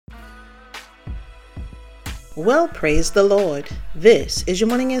Well, praise the Lord. This is your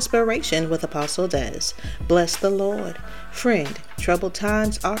morning inspiration with Apostle Des. Bless the Lord. Friend, troubled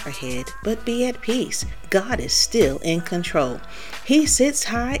times are ahead, but be at peace. God is still in control. He sits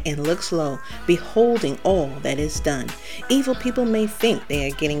high and looks low, beholding all that is done. Evil people may think they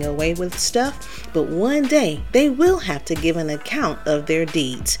are getting away with stuff, but one day they will have to give an account of their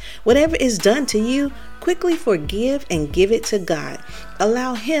deeds. Whatever is done to you, quickly forgive and give it to God.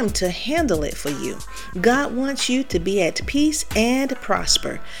 Allow Him to handle it for you. God wants you to be at peace and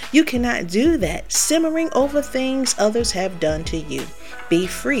prosper. You cannot do that simmering over things others have done to you. Be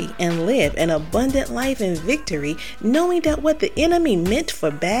free and live an abundant life in victory, knowing that what the enemy meant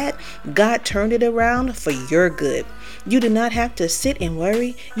for bad, God turned it around for your good. You do not have to sit and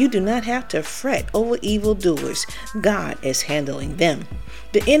worry. You do not have to fret over evildoers. God is handling them.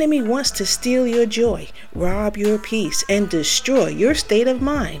 The enemy wants to steal your joy, rob your peace, and destroy your state of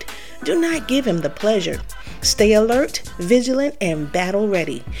mind. Do not give him the pleasure. Stay alert, vigilant, and battle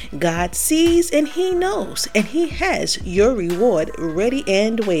ready. God sees and He knows, and He has your reward ready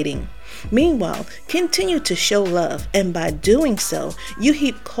and waiting. Meanwhile, continue to show love, and by doing so, you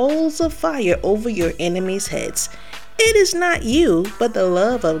heap coals of fire over your enemies' heads. It is not you, but the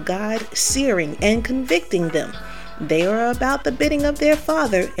love of God searing and convicting them. They are about the bidding of their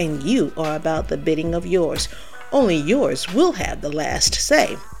Father, and you are about the bidding of yours. Only yours will have the last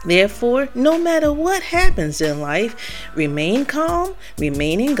say. Therefore, no matter what happens in life, remain calm,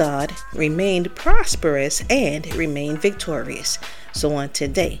 remain in God, remain prosperous, and remain victorious. So on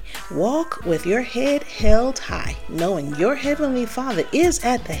today, walk with your head held high, knowing your Heavenly Father is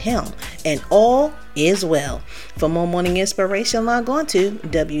at the helm and all is well. For more morning inspiration, log on to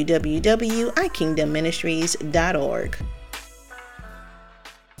www.ikingdomministries.org.